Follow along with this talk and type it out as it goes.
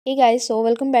Hey guys, so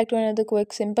welcome back to another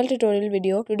quick simple tutorial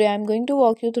video. Today I'm going to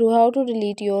walk you through how to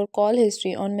delete your call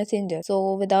history on Messenger.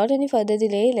 So without any further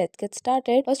delay, let's get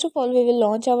started. First of all, we will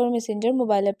launch our Messenger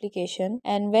mobile application,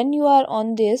 and when you are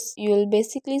on this, you will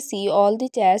basically see all the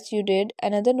chats you did.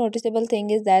 Another noticeable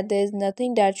thing is that there is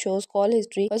nothing that shows call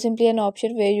history or simply an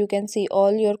option where you can see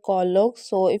all your call logs.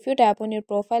 So if you tap on your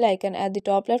profile icon at the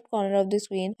top left corner of the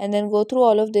screen and then go through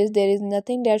all of this, there is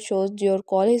nothing that shows your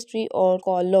call history or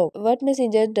call log. What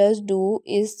Messenger does do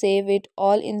is save it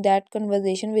all in that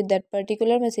conversation with that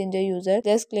particular messenger user.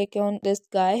 Just click on this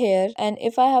guy here, and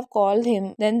if I have called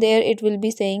him, then there it will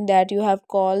be saying that you have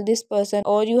called this person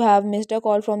or you have missed a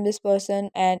call from this person.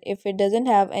 And if it doesn't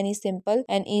have any simple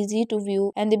and easy to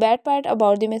view, and the bad part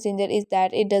about the messenger is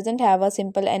that it doesn't have a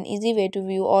simple and easy way to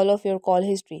view all of your call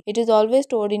history. It is always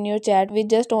stored in your chat with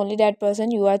just only that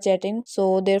person you are chatting.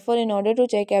 So therefore, in order to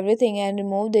check everything and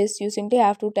remove this, you simply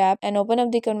have to tap and open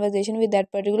up the conversation with that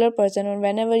particular person. Or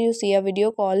whenever you see a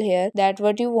video call here that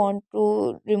what you want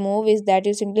to remove is that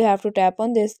you simply have to tap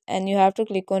on this and you have to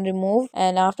click on remove,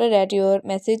 and after that your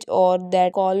message or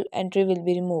that call entry will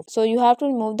be removed. So you have to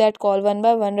remove that call one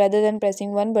by one rather than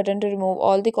pressing one button to remove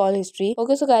all the call history.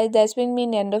 Okay, so guys, that's been me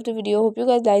in the end of the video. Hope you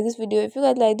guys like this video. If you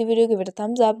guys like the video, give it a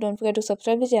thumbs up. Don't forget to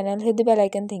subscribe the channel, hit the bell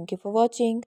icon. Thank you for watching.